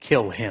to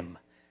kill him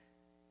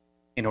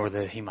in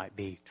order that he might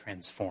be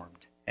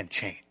transformed and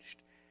changed.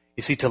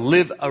 You see, to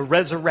live a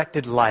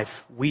resurrected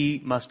life, we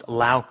must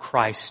allow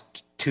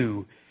Christ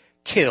to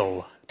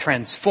kill,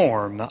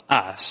 transform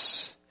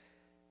us.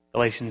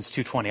 Galatians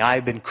 2:20, I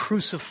have been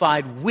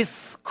crucified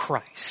with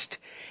Christ.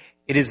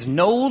 It is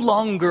no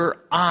longer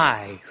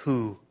I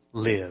who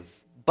live,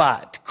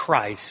 but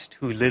Christ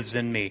who lives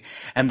in me.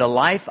 And the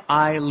life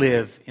I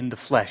live in the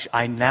flesh,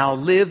 I now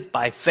live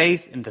by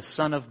faith in the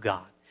Son of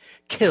God.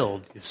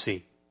 Killed, you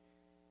see,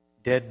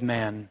 dead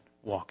man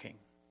walking,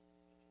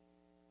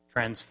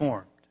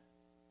 transformed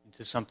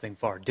into something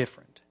far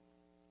different,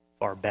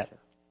 far better.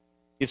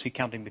 You see,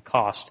 counting the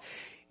cost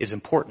is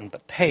important,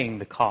 but paying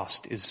the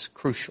cost is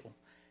crucial.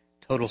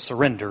 Total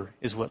surrender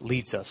is what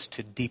leads us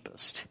to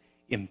deepest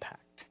impact.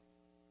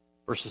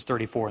 Verses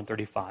 34 and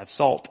 35,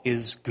 salt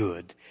is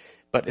good,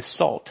 but if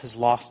salt has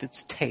lost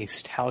its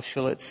taste, how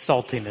shall its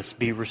saltiness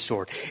be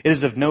restored? It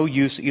is of no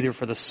use either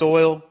for the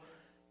soil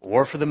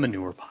or for the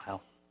manure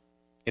pile.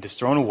 It is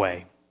thrown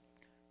away.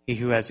 He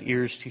who has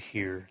ears to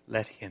hear,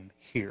 let him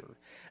hear.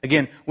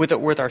 Again,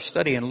 with our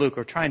study in Luke,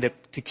 we're trying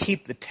to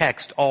keep the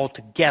text all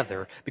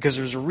together because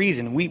there's a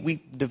reason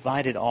we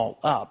divide it all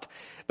up.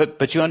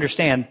 But you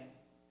understand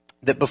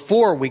that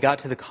before we got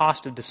to the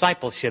cost of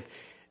discipleship,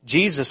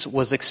 Jesus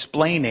was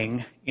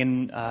explaining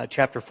in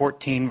chapter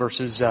 14,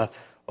 verses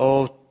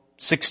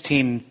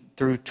 16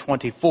 through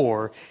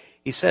 24,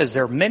 he says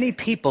there are many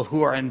people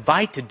who are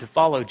invited to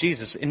follow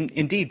Jesus.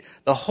 Indeed,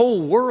 the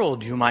whole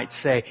world, you might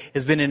say,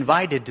 has been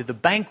invited to the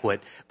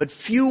banquet, but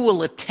few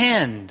will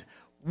attend.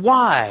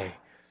 Why?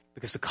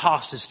 Because the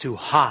cost is too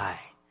high.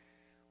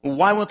 Well,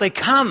 why won't they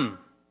come?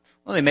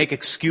 Well, they make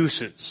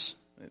excuses.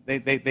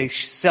 They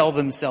sell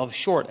themselves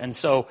short. And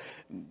so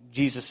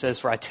Jesus says,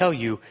 for I tell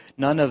you,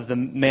 none of the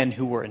men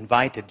who were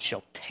invited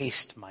shall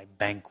taste my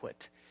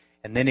banquet.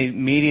 And then he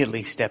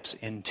immediately steps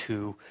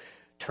into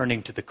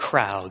turning to the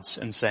crowds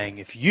and saying,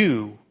 if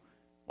you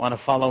want to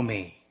follow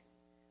me,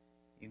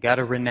 you've got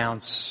to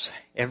renounce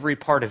every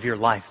part of your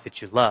life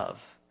that you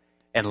love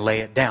and lay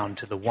it down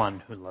to the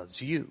one who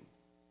loves you.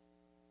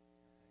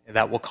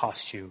 That will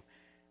cost you,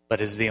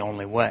 but is the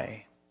only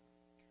way.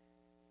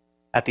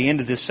 At the end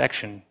of this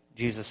section,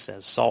 Jesus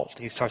says salt.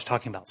 He starts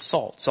talking about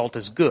salt. Salt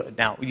is good.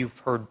 Now, you've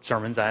heard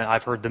sermons.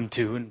 I've heard them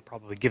too, and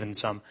probably given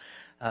some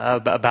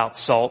about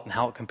salt and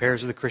how it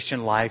compares to the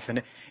Christian life,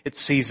 and it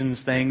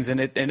seasons things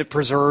and it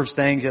preserves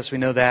things. Yes, we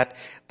know that.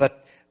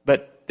 But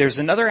there's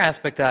another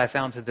aspect that I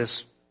found to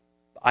this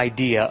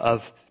idea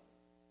of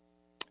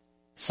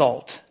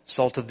salt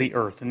of the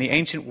earth. In the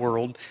ancient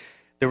world,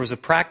 there was a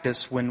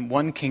practice when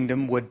one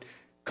kingdom would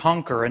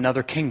conquer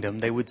another kingdom,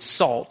 they would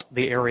salt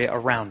the area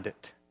around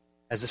it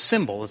as a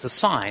symbol, as a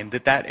sign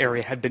that that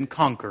area had been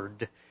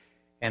conquered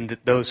and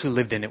that those who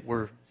lived in it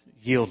were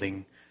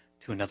yielding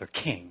to another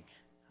king.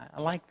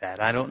 I like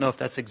that. I don't know if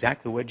that's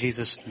exactly what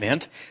Jesus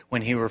meant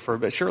when he referred,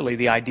 but surely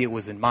the idea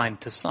was in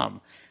mind to some,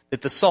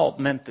 that the salt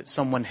meant that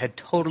someone had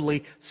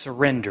totally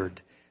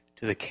surrendered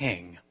to the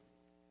king.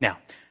 Now,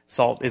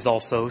 salt is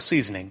also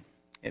seasoning.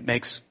 It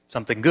makes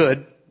something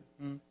good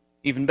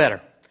even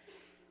better.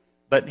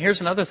 But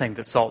here's another thing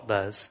that salt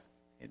does.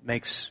 It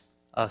makes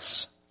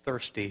us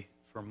thirsty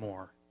for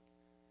more.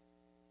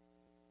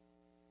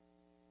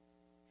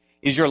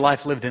 Is your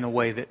life lived in a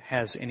way that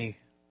has any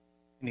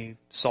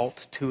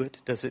salt to it?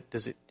 Does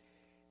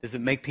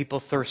it make people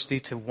thirsty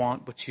to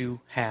want what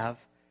you have?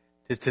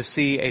 To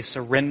see a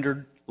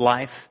surrendered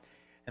life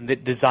and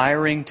that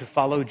desiring to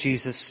follow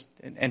Jesus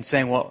and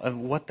saying, well,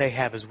 what they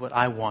have is what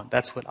I want.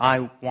 That's what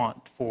I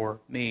want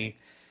for me.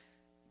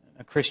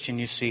 A Christian,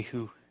 you see,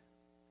 who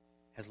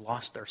has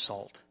lost their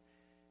salt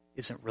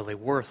isn't really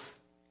worth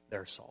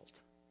their salt.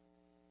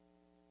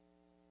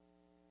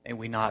 May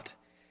we not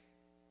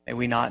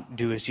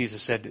do as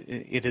Jesus said,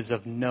 it is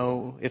of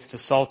no, if the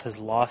salt has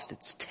lost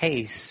its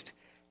taste,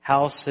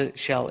 how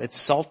shall its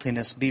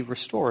saltiness be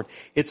restored?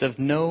 It's of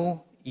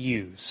no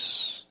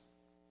use.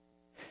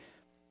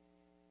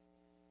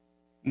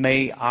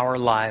 May our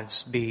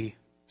lives be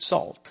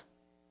salt,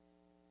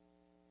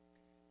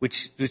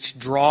 which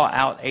draw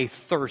out a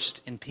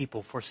thirst in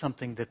people for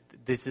something that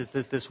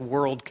this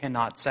world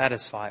cannot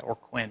satisfy or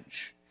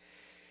quench.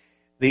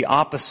 The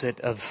opposite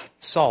of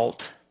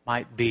salt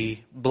might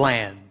be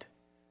bland,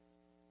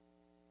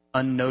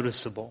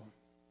 unnoticeable,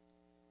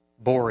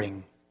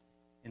 boring,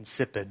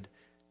 insipid,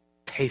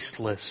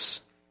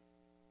 tasteless,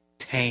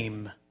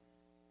 tame,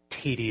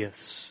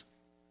 tedious.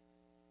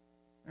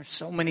 There's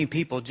so many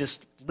people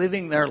just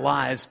living their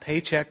lives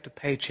paycheck to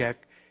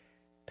paycheck,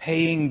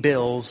 paying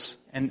bills,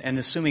 and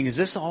assuming, is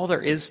this all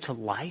there is to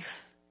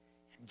life?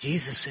 And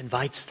Jesus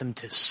invites them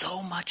to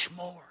so much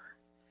more,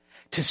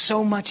 to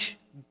so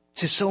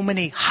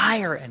many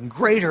higher and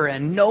greater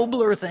and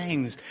nobler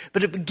things.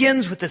 But it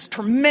begins with this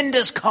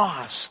tremendous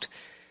cost.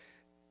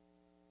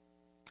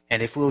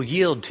 And if we'll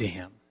yield to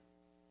Him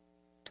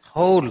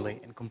totally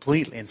and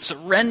completely and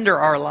surrender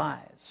our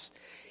lives,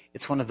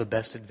 it's one of the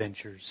best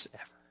adventures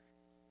ever.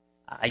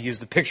 I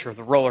used the picture of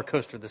the roller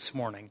coaster this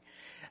morning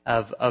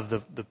of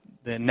the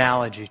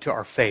analogy to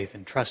our faith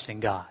and trusting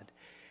God.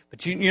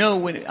 But you know,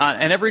 when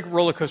and every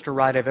roller coaster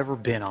ride I've ever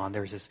been on,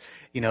 there's this,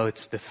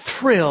 it's the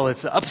thrill,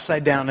 it's the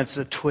upside down, it's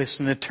the twists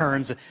and the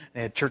turns.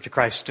 They had Church of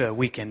Christ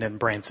weekend in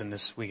Branson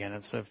this weekend.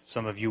 And so if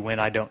some of you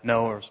went, I don't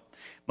know, or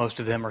most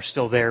of them are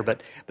still there.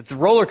 But the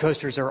roller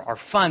coasters are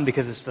fun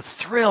because it's the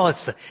thrill,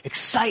 it's the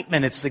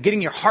excitement, it's the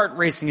getting your heart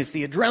racing, it's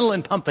the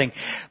adrenaline pumping.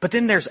 But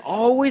then there's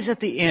always at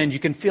the end, you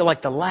can feel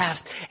like the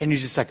last, and you're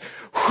just like,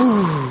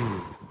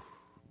 whew.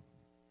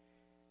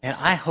 And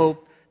I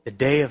hope the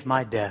day of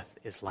my death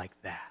is like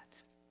that.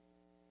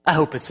 I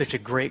hope it's such a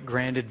great,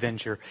 grand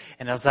adventure.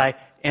 And as I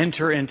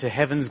enter into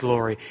heaven's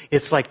glory,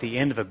 it's like the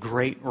end of a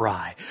great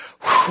ride.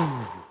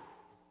 Whew.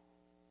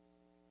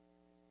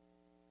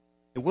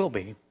 It will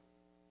be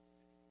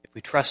if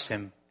we trust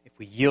Him, if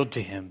we yield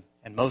to Him,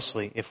 and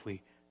mostly if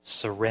we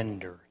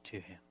surrender to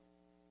Him.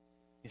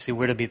 You see,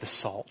 we're to be the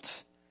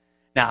salt.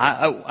 Now,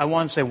 I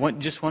want to say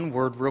just one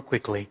word real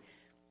quickly.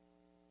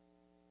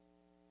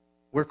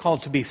 We're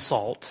called to be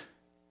salt,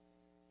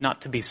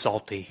 not to be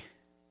salty.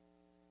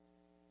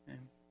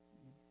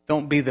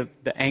 Don't be the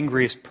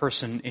angriest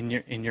person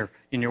in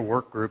your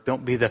work group.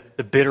 Don't be the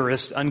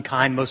bitterest,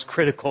 unkind, most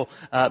critical,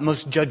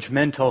 most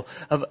judgmental.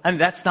 And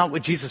that's not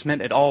what Jesus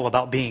meant at all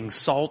about being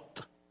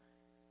salt.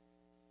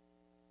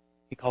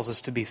 He calls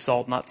us to be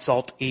salt, not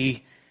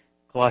salty.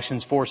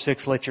 Colossians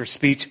 4:6, let your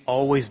speech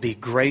always be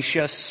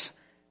gracious,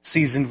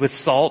 seasoned with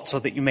salt, so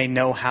that you may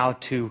know how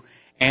to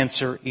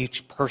answer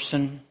each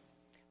person.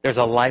 There's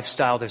a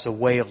lifestyle, there's a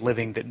way of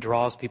living that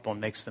draws people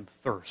and makes them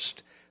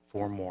thirst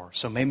for more.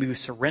 So maybe we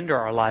surrender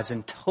our lives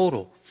in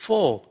total,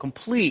 full,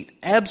 complete,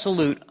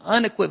 absolute,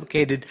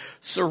 unequivocated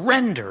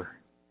surrender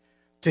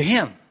to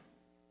Him.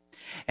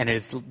 And it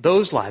is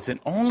those lives, and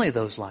only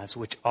those lives,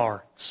 which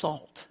are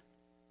salt,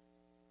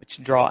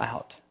 which draw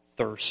out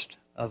thirst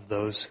of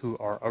those who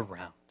are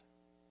around.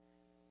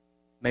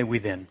 May we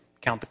then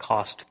count the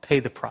cost, pay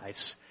the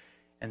price,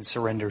 and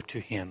surrender to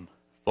Him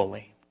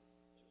fully.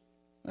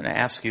 I'm going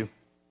to ask you,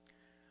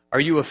 are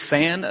you a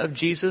fan of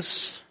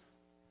Jesus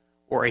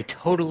or a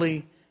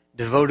totally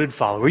devoted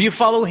follower? You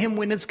follow Him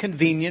when it's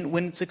convenient,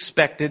 when it's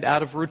expected,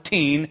 out of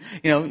routine.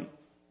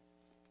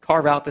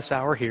 Carve out this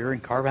hour here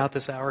and carve out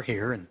this hour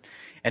here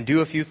and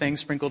do a few things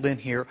sprinkled in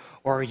here.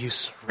 Or are you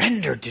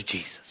surrendered to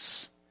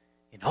Jesus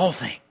in all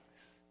things?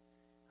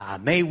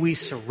 May we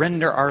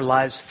surrender our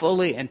lives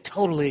fully and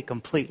totally,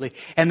 completely.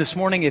 And this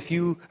evening,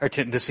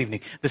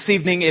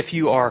 if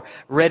you are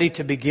ready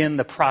to begin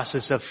the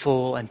process of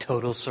full and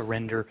total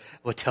surrender, I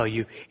will tell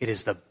you it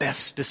is the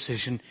best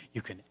decision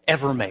you can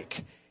ever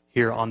make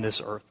here on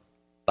this earth.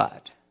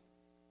 But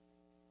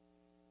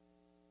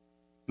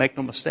make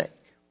no mistake,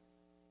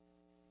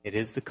 it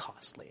is the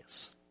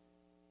costliest.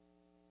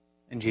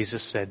 And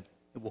Jesus said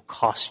it will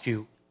cost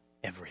you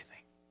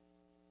everything.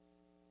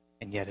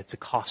 And yet it's a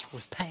cost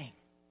worth paying,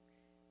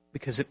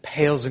 because it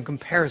pales in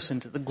comparison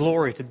to the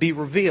glory to be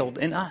revealed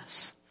in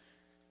us.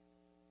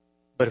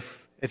 But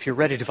if you're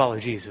ready to follow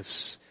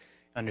Jesus,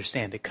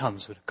 understand it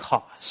comes with a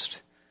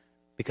cost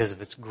because of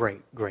its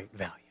great, great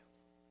value.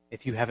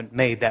 If you haven't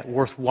made that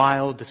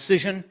worthwhile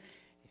decision,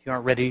 if you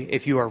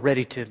are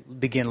ready to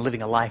begin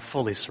living a life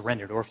fully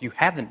surrendered, or if you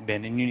haven't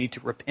been and you need to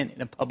repent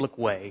in a public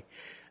way,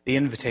 the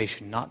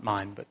invitation, not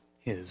mine, but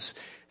His,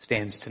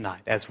 stands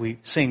tonight. As we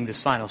sing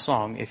this final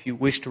song, if you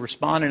wish to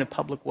respond in a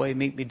public way,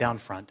 meet me down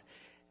front.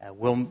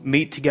 We'll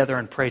meet together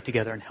and pray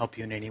together and help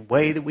you in any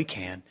way that we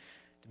can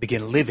to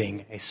begin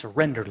living a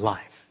surrendered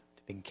life,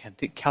 to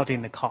begin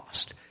counting the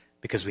cost,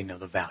 because we know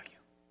the value.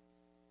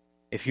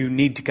 If you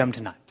need to come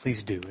tonight,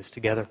 please do, as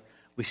together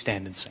we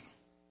stand and sing.